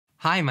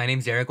Hi, my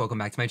name's Eric, welcome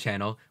back to my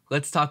channel.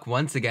 Let's talk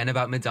once again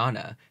about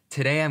Madonna.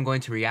 Today I'm going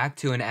to react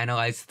to and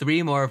analyze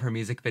 3 more of her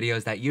music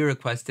videos that you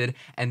requested,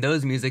 and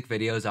those music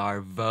videos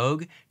are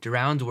Vogue,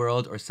 Drowned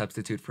World or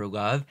Substitute for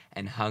Love,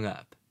 and Hung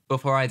Up.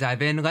 Before I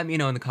dive in, let me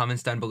know in the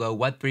comments down below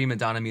what 3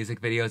 Madonna music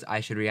videos I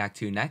should react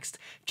to next.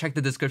 Check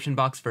the description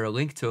box for a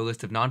link to a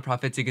list of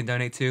nonprofits you can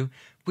donate to.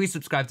 Please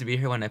subscribe to be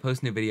here when I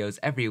post new videos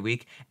every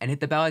week, and hit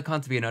the bell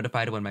icon to be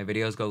notified when my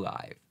videos go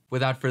live.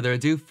 Without further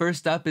ado,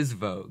 first up is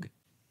Vogue.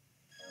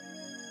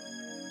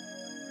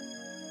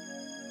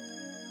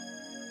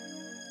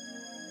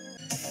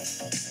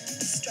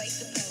 Strike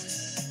the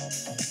pose.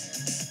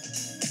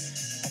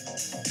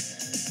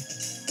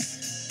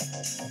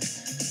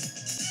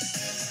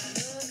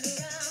 Look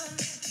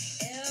around,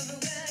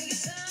 everywhere you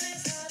turn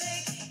is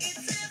heartache.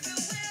 It's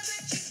everywhere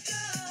that you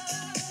go.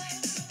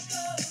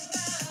 Go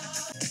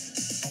around.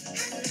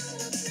 I know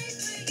a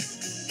place where you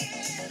can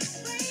get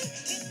away.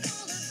 It's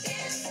called a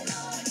dance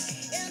floor,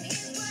 and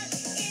here's what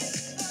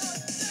it's for.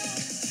 So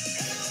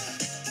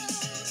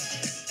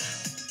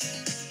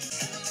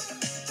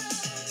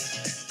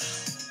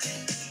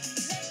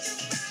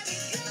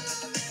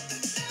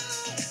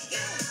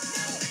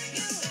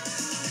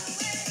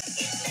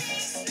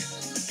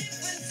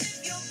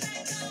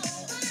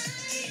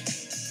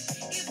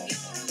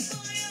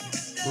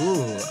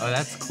Ooh, oh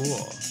that's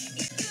cool.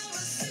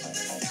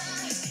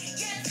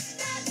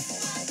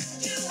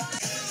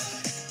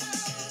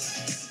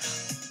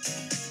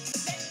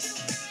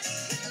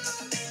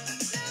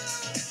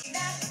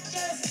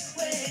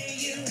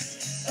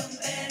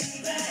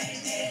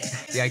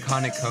 The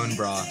iconic cone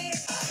bra.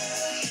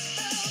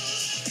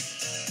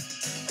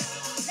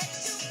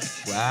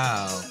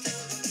 Wow.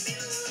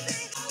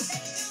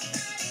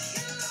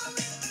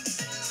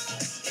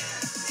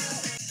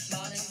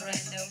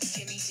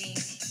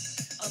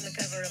 On the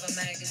cover of a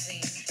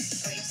magazine,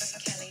 Grace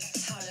Kelly,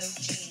 Harlow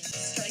jeans.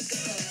 Strike a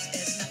pose,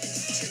 there's nothing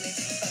to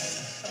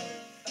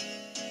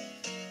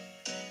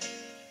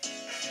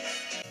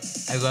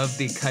it. I love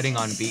the cutting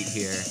on beat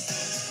here.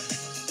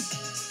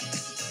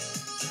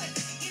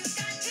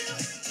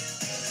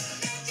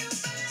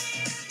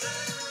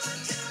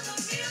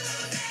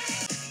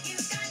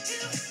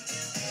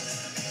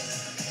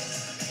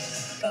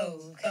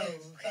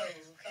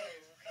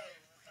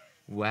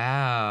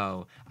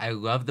 Wow, I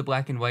love the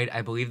black and white.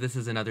 I believe this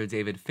is another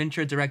David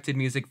Fincher directed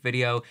music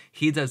video.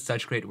 He does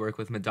such great work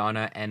with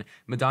Madonna, and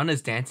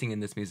Madonna's dancing in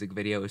this music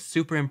video is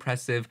super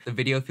impressive. The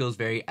video feels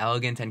very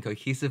elegant and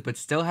cohesive, but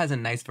still has a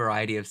nice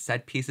variety of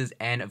set pieces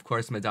and, of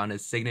course,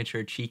 Madonna's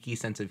signature cheeky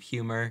sense of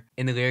humor.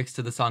 In the lyrics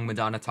to the song,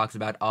 Madonna talks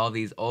about all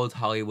these old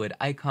Hollywood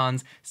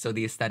icons, so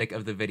the aesthetic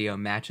of the video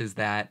matches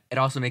that. It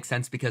also makes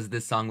sense because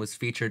this song was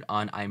featured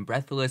on I'm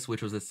Breathless,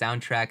 which was a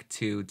soundtrack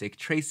to Dick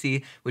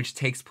Tracy, which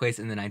takes place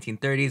in the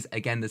 1930s.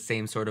 Again, the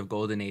same sort of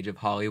golden age of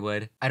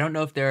Hollywood. I don't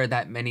know if there are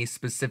that many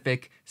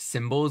specific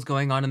symbols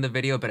going on in the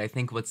video, but I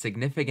think what's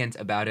significant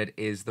about it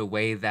is the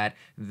way that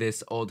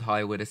this old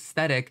Hollywood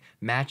aesthetic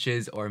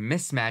matches or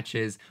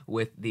mismatches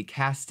with the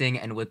casting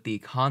and with the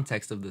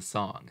context of the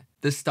song.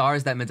 The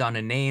stars that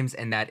Madonna names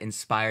and that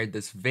inspired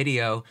this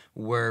video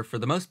were, for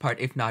the most part,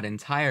 if not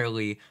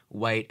entirely,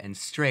 white and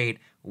straight,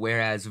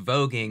 whereas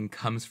voguing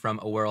comes from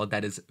a world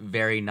that is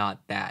very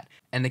not that.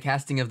 And the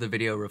casting of the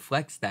video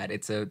reflects that.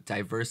 It's a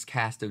diverse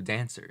cast of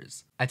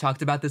dancers. I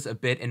talked about this a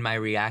bit in my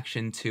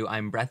reaction to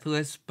I'm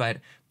Breathless, but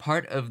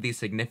part of the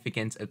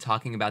significance of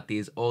talking about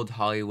these old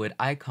Hollywood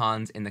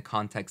icons in the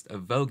context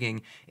of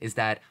voguing is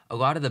that a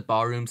lot of the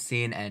ballroom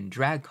scene and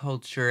drag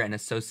culture and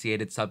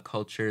associated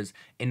subcultures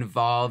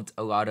involved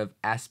a lot of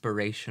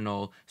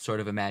aspirational sort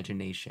of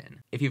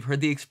imagination. If you've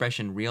heard the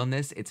expression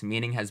realness, its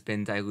meaning has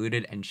been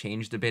diluted and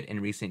changed a bit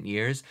in recent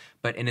years,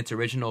 but in its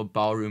original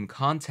ballroom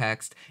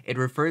context, it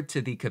referred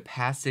to the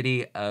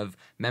capacity of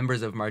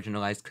members of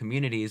marginalized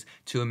communities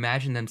to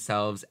imagine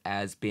themselves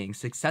as being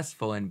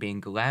successful and being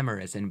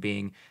glamorous and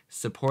being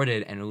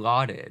supported and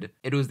lauded.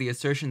 It was the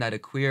assertion that a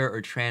queer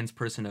or trans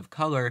person of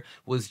color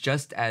was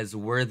just as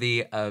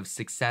worthy of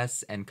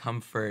success and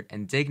comfort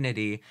and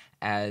dignity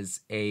as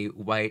a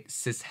white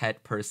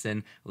cishet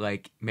person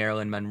like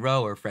Marilyn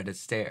Monroe or Fred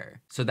Astaire.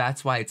 So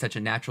that's why it's such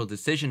a natural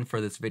decision for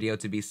this video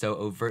to be so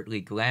overtly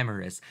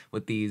glamorous,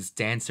 with these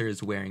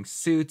dancers wearing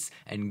suits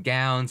and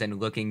gowns and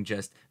looking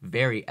just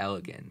very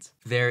elegant.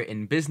 They're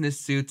in business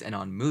suits and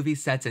on movie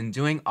sets and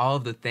doing all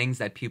of the things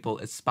that people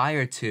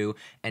aspire to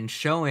and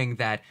showing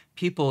that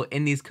people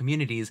in these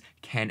communities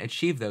can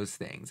achieve those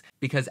things,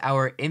 because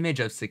our image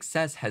of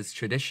success has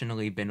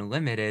traditionally been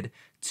limited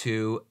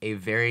to a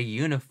very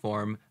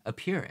uniform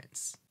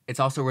appearance. It's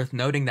also worth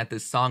noting that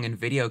this song and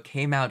video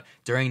came out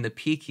during the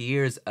peak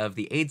years of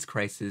the AIDS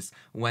crisis,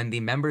 when the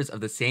members of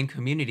the same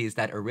communities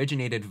that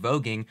originated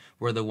voguing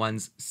were the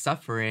ones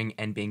suffering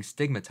and being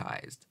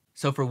stigmatized.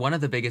 So for one of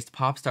the biggest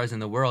pop stars in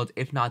the world,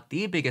 if not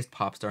the biggest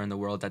pop star in the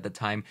world at the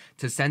time,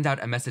 to send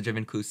out a message of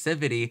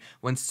inclusivity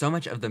when so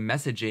much of the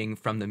messaging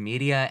from the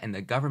media and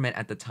the government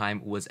at the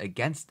time was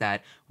against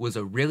that was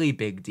a really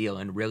big deal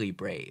and really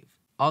brave.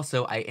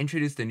 Also, I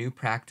introduced a new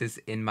practice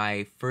in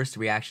my first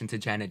reaction to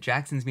Janet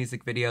Jackson's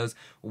music videos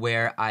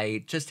where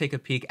I just take a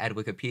peek at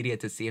Wikipedia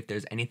to see if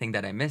there's anything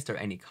that I missed or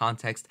any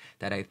context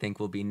that I think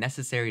will be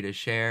necessary to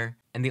share.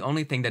 And the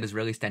only thing that is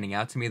really standing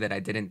out to me that I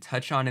didn't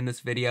touch on in this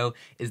video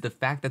is the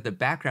fact that the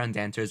background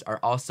dancers are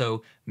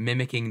also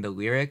mimicking the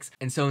lyrics.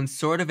 And so in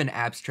sort of an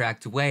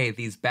abstract way,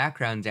 these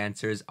background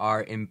dancers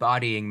are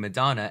embodying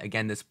Madonna,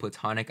 again, this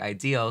platonic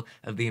ideal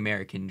of the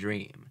American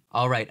dream.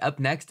 All right, up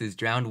next is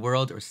Drowned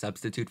World or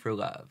Substitute for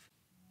Love.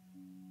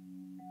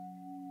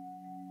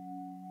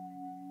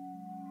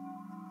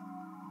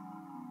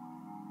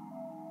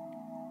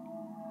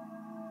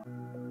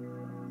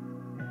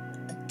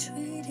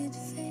 Traded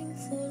fame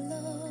for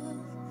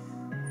love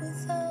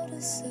without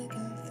a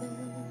second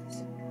thought.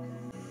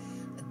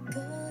 I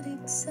got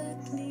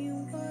exactly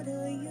what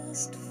I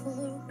asked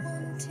for,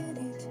 wanted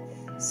it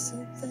so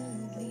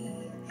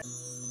badly.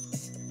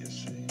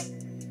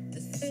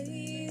 The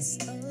face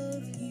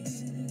of you,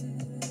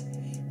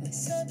 my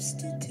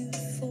substitute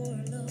for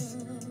love.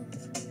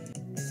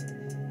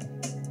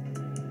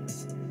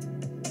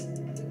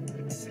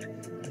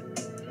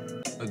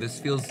 Oh, this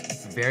feels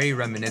very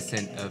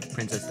reminiscent of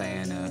Princess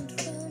Diana.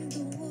 Round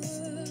the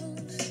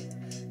world,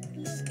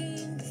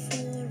 looking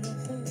for a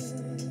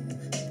home.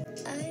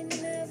 I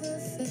never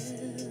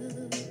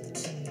felt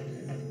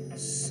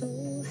so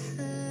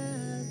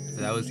happy.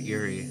 So that was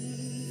eerie.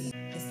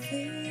 The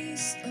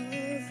face of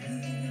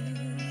you,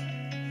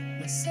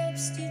 my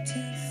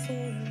substitute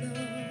for love.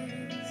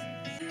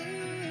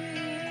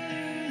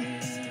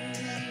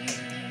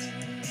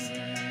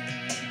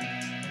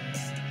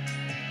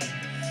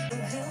 Oh,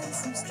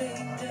 handsome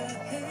stranger,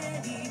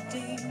 heady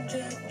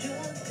danger,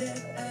 drug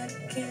that I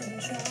can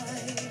try.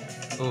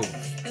 Oh,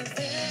 No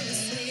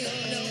Ferris wheel,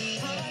 no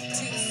heart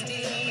to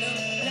steal, no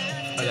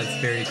laughter. oh, that's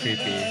very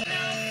creepy.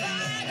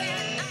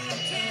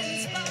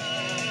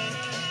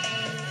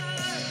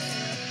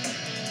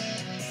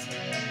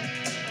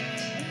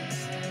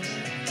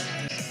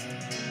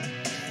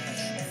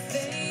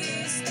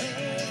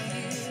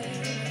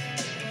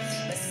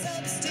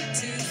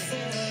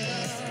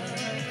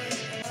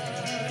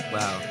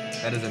 Wow,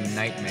 that is a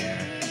nightmare.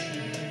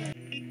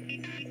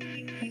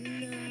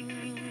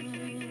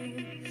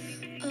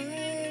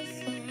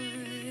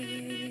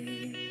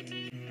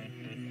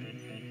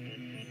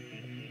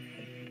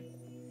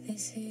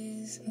 This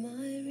is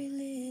my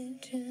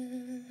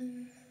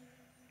religion.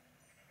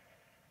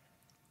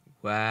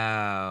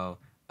 Wow.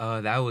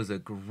 Oh, that was a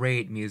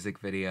great music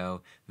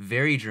video.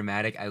 Very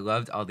dramatic. I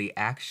loved all the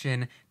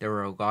action. There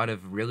were a lot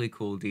of really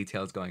cool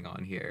details going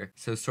on here.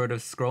 So sort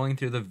of scrolling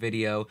through the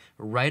video,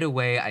 right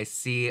away I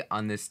see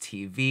on this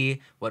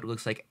TV what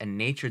looks like a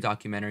nature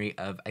documentary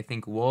of, I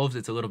think, wolves.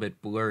 It's a little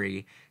bit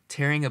blurry,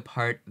 tearing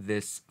apart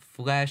this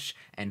flesh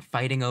and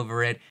fighting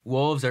over it.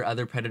 Wolves or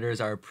other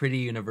predators are a pretty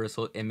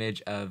universal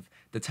image of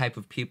the type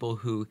of people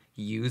who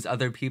use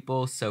other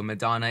people. So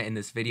Madonna in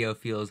this video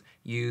feels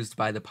used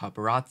by the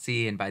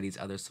paparazzi and by these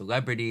other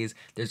celebrities.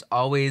 There's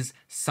always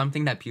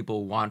something that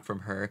people want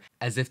from her,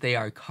 as if they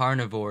are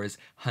carnivores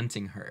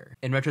hunting her.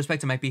 In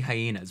retrospect, it might be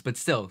hyenas, but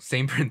still,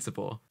 same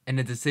principle. And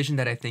a decision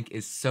that I think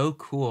is so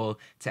cool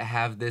to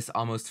have this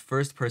almost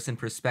first-person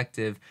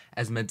perspective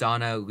as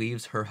Madonna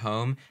leaves her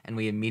home, and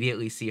we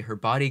immediately see her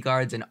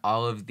bodyguards and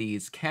all of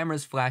these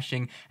cameras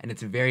flashing, and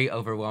it's very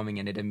overwhelming,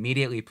 and it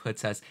immediately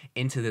puts us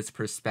into this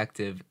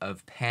perspective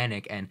of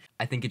panic, and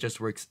I think it just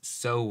works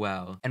so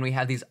well. And we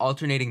have these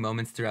alternating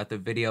moments throughout the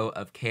video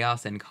of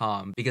chaos and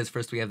calm, because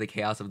first we have the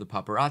chaos of the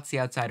paparazzi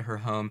outside her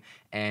home,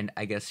 and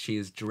I guess she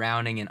is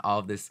drowning in all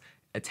of this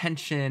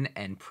attention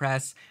and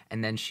press,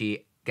 and then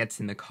she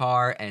gets in the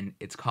car and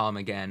it's calm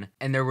again.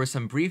 And there were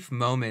some brief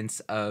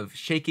moments of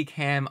shaky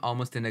cam,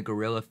 almost in a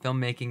guerrilla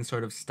filmmaking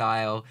sort of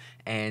style,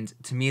 and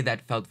to me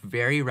that felt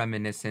very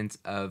reminiscent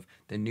of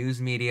the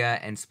news media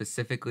and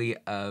specifically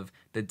of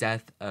the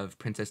death of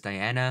Princess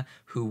Diana,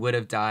 who would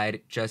have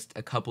died just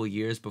a couple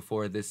years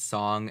before this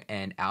song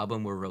and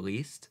album were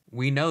released.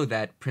 We know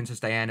that Princess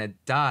Diana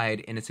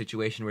died in a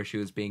situation where she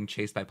was being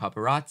chased by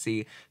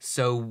paparazzi,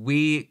 so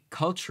we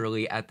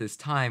culturally at this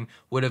time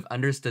would have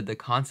understood the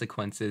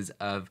consequences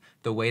of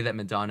the way that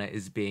Madonna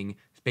is being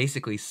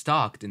basically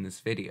stalked in this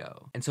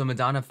video. And so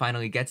Madonna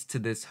finally gets to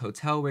this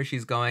hotel where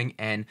she's going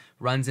and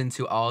runs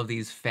into all of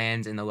these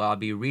fans in the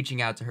lobby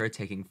reaching out to her,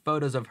 taking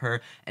photos of her,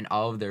 and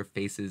all of their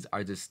faces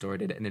are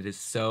distorted, and it is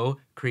so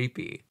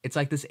creepy. It's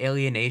like this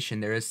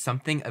alienation. There is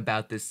something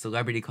about this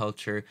celebrity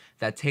culture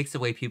that takes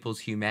away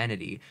people's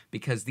humanity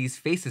because these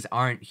faces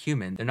aren't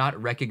human. They're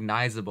not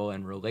recognizable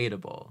and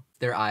relatable.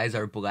 Their eyes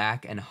are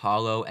black and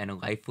hollow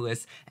and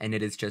lifeless, and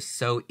it is just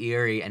so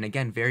eerie and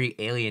again very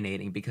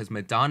alienating because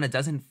Madonna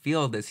doesn't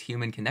feel this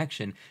human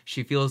connection.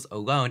 She feels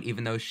alone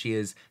even though she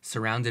is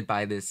surrounded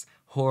by this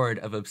horde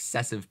of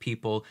obsessive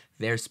people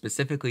there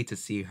specifically to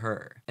see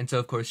her. And so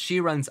of course she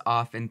runs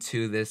off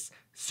into this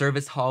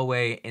service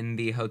hallway in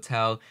the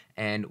hotel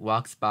and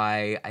walks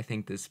by, I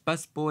think, this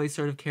busboy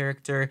sort of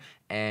character,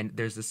 and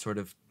there's this sort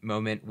of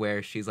moment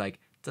where she's like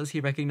does he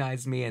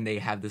recognize me? And they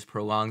have this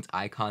prolonged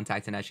eye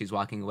contact, and as she's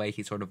walking away,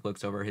 he sort of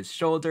looks over his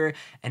shoulder,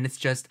 and it's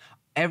just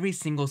every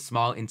single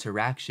small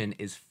interaction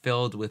is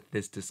filled with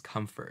this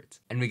discomfort.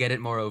 And we get it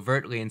more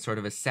overtly in sort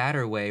of a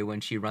sadder way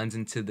when she runs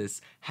into this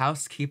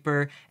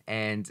housekeeper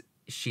and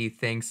she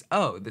thinks,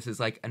 oh, this is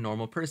like a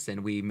normal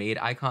person. We made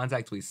eye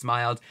contact, we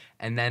smiled,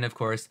 and then of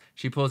course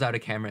she pulls out a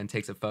camera and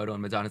takes a photo,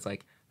 and Madonna's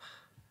like,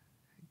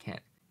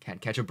 can't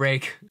catch a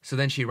break. So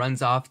then she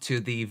runs off to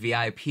the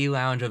VIP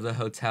lounge of the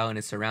hotel and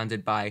is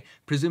surrounded by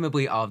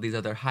presumably all of these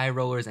other high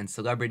rollers and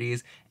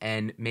celebrities,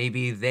 and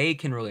maybe they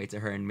can relate to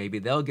her and maybe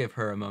they'll give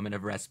her a moment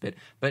of respite.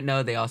 But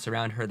no, they all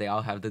surround her, they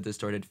all have the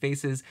distorted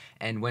faces,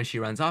 and when she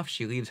runs off,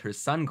 she leaves her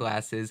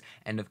sunglasses,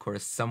 and of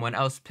course someone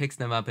else picks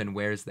them up and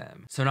wears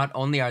them. So not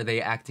only are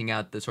they acting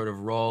out the sort of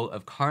role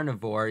of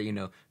carnivore,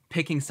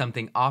 picking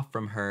something off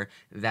from her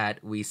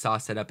that we saw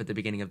set up at the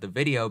beginning of the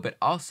video, but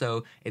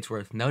also it's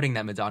worth noting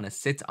that Madonna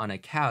sits on a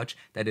couch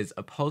that is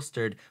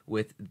upholstered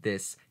with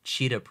this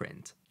cheetah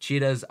print.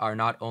 Cheetahs are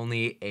not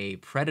only a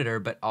predator,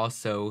 but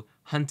also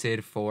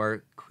hunted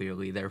for,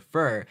 clearly, their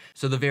fur.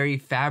 So the very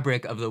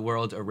fabric of the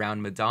world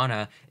around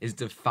Madonna is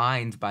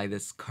defined by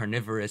this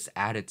carnivorous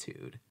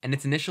attitude. And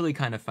it's initially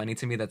kind of funny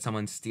to me that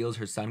someone steals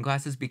her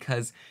sunglasses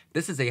because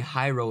this is a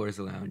high rollers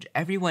lounge.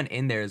 Everyone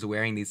in there is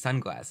wearing these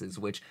sunglasses,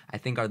 which I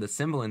think are the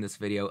symbol in this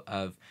video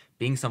of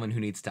being someone who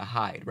needs to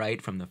hide,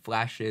 right? From the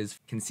flashes,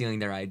 concealing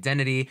their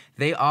identity.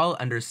 They all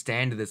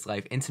understand this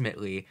life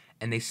intimately,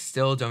 and they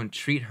still don't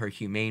treat her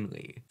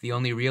humanely. The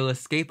only real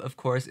escape, of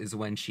course, is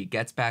when she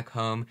gets back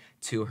home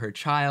to her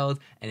child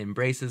and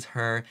embraces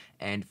her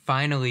and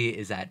finally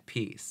is at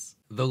peace.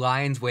 The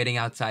lions waiting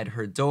outside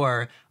her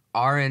door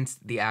aren't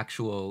the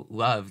actual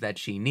love that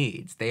she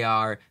needs. They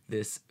are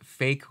this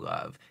fake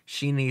love.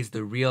 She needs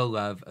the real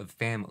love of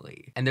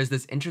family. And there's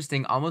this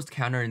interesting, almost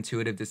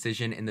counterintuitive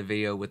decision in the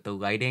video with the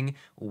lighting,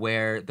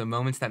 where the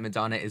moments that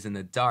Madonna is in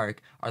the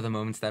dark are the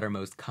moments that are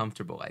most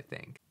comfortable, I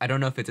think. I don't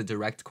know if it's a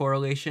direct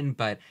correlation,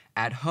 but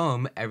at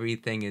home,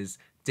 everything is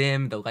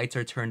dim, the lights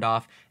are turned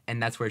off,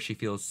 and that's where she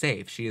feels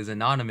safe. She is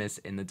anonymous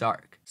in the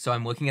dark. So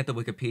I'm looking at the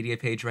Wikipedia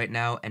page right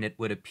now, and it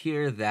would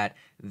appear that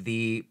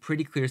the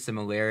pretty clear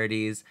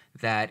similarities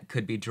that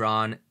could be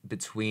drawn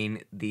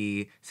between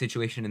the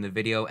situation in the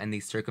video and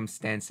the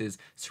circumstances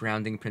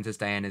surrounding Princess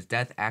Diana's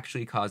death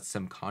actually caused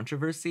some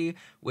controversy,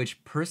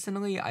 which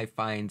personally I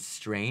find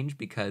strange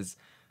because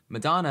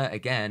Madonna,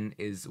 again,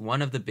 is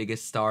one of the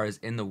biggest stars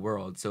in the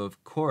world, so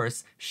of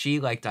course she,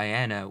 like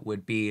Diana,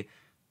 would be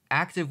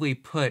actively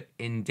put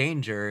in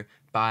danger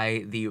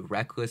by the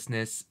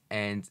recklessness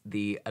and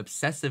the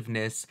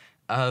obsessiveness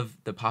of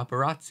the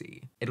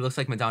paparazzi. It looks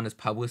like Madonna's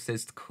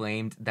publicist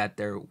claimed that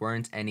there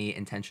weren't any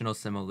intentional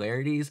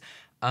similarities.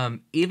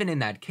 Even in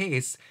that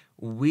case,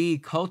 we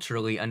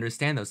culturally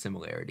understand those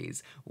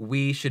similarities.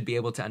 We should be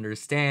able to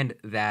understand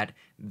that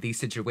the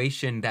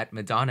situation that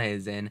Madonna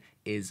is in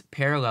is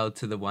parallel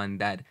to the one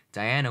that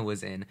Diana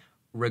was in,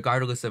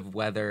 regardless of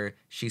whether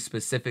she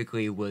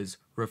specifically was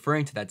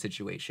referring to that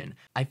situation.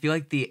 I feel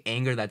like the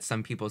anger that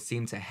some people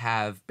seem to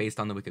have, based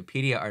on the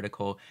Wikipedia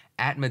article,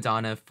 at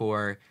Madonna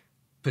for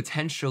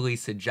potentially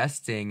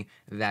suggesting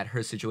that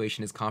her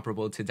situation is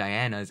comparable to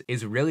Diana's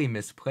is really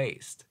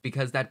misplaced,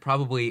 because that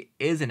probably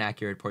is an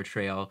accurate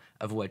portrayal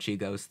of what she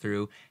goes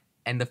through,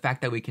 and the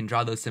fact that we can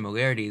draw those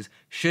similarities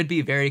should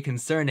be very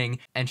concerning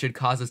and should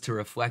cause us to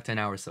reflect on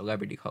our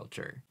celebrity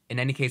culture. In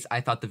any case,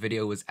 I thought the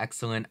video was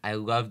excellent. I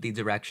loved the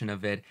direction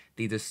of it.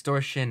 The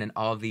distortion and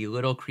all the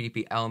little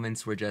creepy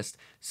elements were just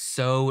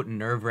so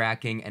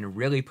nerve-wracking and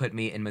really put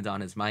me in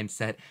Madonna's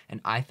mindset, and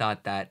I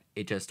thought that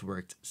it just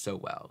worked so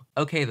well.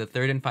 Okay, the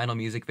third and final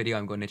music video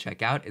I'm going to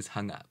check out is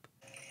Hung Up.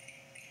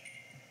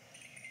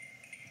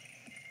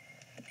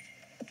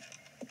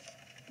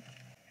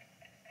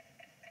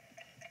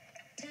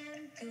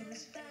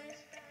 Goes by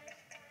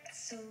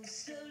so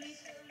slowly.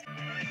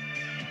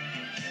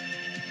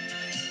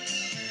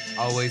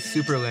 Always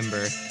super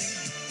limber.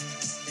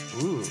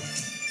 Ooh.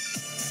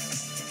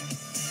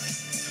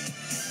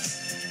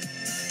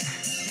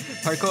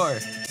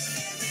 Parkour.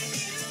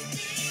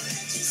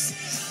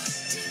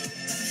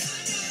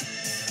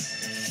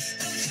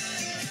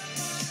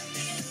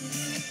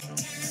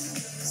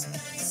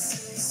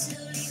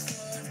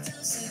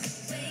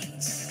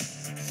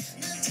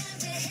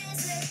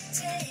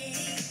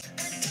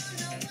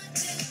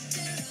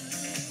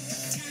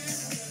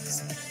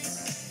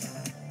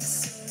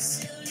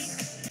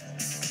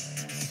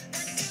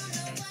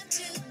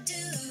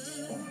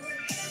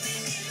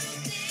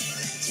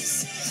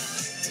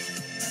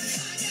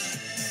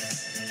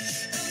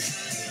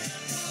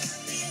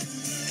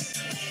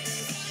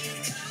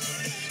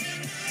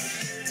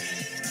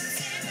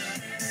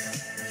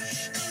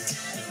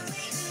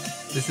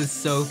 This is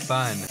so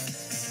fun.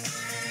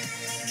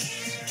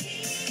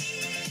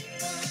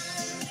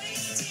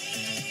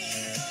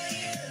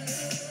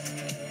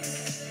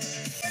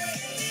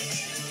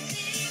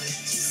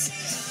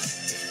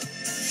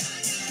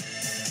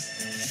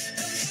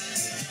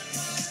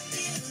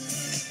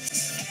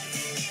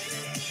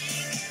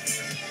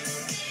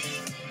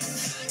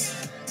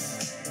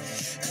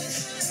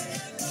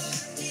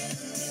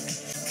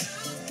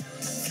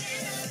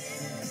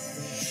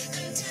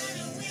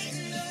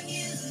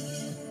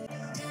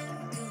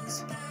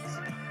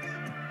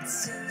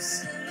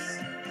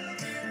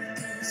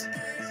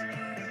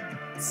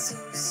 So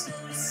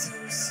slowly, so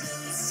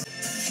slowly,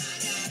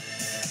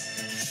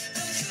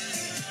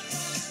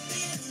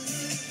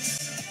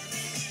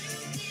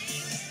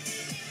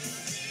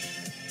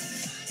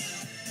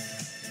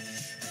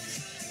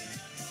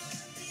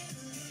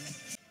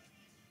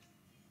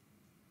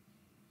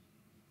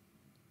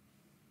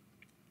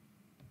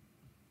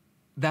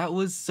 That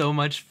was so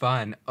much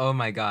fun. Oh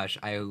my gosh,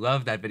 I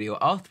love that video.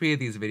 All three of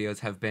these videos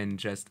have been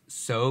just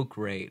so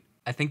great.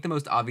 I think the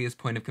most obvious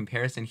point of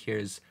comparison here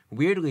is,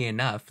 weirdly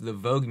enough, the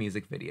Vogue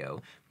music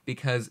video,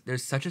 because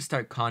there's such a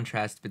stark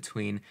contrast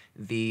between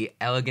the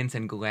elegance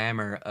and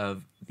glamour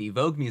of the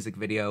Vogue music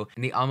video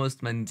and the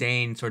almost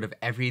mundane, sort of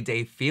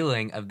everyday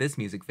feeling of this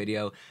music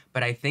video,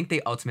 but I think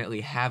they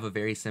ultimately have a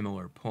very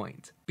similar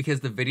point. Because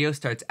the video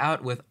starts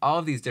out with all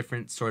of these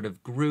different sort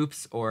of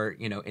groups or,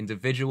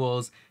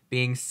 individuals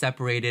being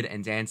separated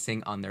and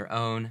dancing on their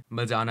own.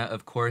 Madonna,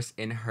 of course,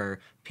 in her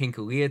pink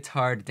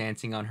leotard,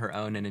 dancing on her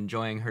own and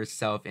enjoying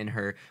herself in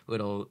her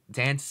little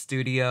dance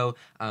studio.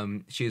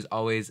 She is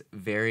always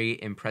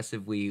very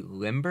impressively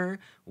limber,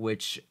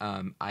 which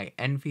I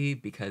envy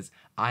because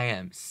I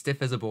am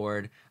stiff as a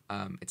board.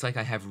 It's like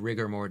I have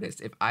rigor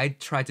mortis. If I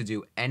tried to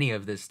do any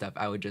of this stuff,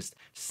 I would just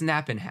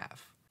snap in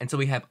half. And so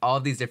we have all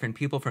of these different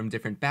people from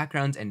different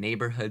backgrounds and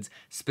neighborhoods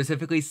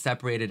specifically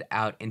separated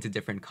out into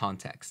different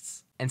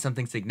contexts. And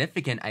something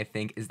significant, I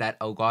think, is that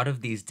a lot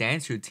of these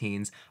dance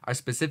routines are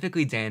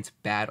specifically dance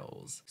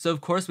battles. So of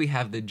course we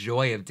have the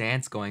joy of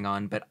dance going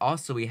on, but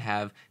also we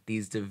have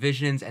these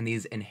divisions and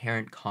these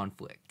inherent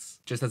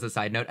conflicts. Just as a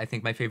side note, I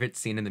think my favorite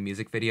scene in the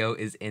music video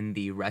is in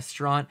the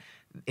restaurant.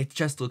 It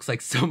just looks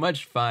like so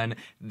much fun.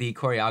 The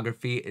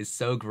choreography is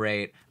so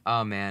great.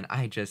 Oh man,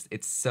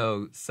 it's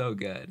so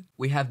good.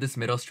 We have this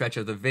middle stretch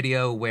of the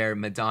video where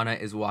Madonna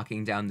is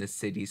walking down this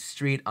city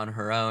street on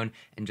her own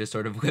and just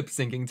sort of lip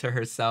syncing to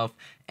herself.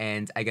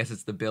 And I guess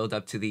it's the build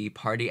up to the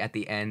party at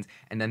the end.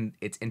 And then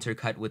it's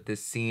intercut with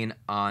this scene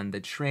on the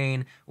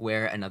train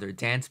where another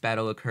dance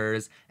battle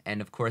occurs.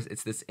 And of course,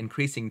 it's this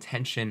increasing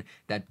tension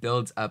that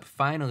builds up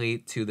finally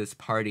to this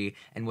party.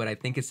 And what I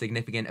think is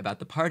significant about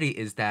the party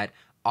is that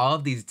all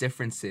of these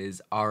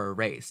differences are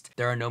erased.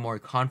 There are no more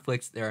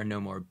conflicts, there are no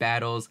more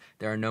battles,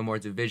 there are no more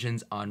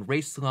divisions on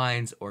race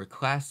lines or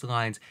class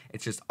lines.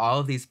 It's just all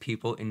of these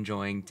people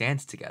enjoying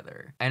dance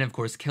together. And of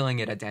course, killing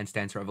it at Dance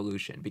Dance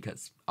Revolution,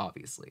 because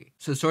obviously.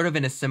 So sort of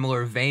in a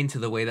similar vein to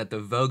the way that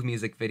the Vogue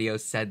music video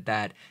said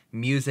that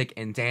music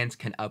and dance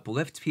can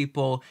uplift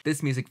people,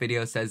 this music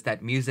video says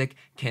that music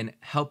can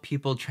help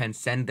people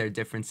transcend their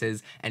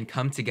differences and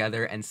come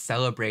together and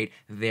celebrate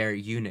their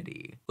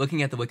unity.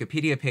 Looking at the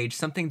Wikipedia page,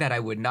 something that I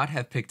would not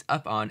have picked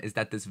up on is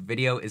that this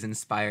video is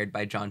inspired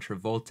by John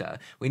Travolta.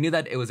 We knew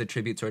that it was a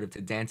tribute sort of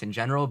to dance in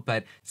general,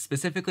 but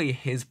specifically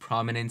his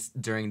prominence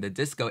during the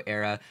disco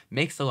era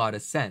makes a lot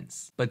of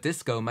sense. But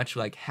disco, much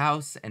like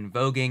house and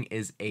voguing,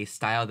 is a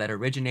style that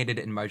originated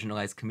in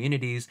marginalized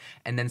communities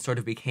and then sort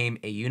of became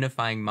a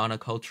unifying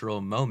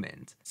monocultural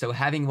moment. So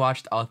having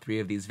watched all three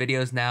of these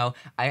videos now,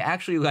 I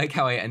actually like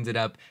how I ended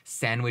up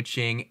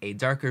sandwiching a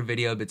darker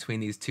video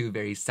between these two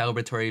very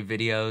celebratory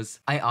videos.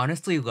 I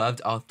honestly loved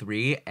all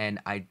three, and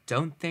I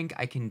don't think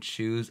I can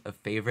choose a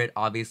favorite.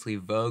 Obviously,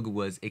 Vogue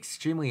was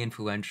extremely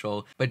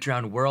influential, but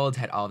Drowned World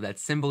had all of that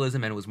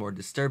symbolism and was more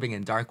disturbing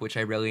and dark, which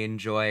I really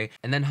enjoy.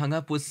 And then Hung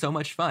Up was so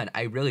much fun.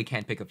 I really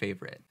can't pick a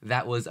favorite.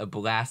 That was a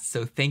blast,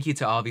 so thank you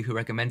to all of you who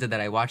recommended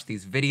that I watch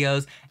these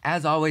videos.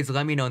 As always,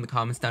 let me know in the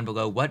comments down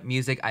below what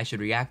music I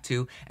should react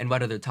to and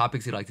what other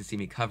topics you'd like to see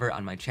me cover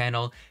on my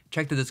channel.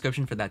 Check the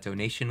description for that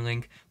donation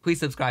link. Please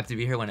subscribe to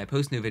be here when I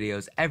post new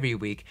videos every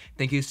week.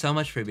 Thank you so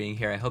much for being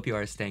here. I hope you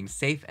are staying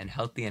safe and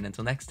healthy, and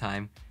until next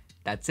time,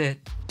 that's it.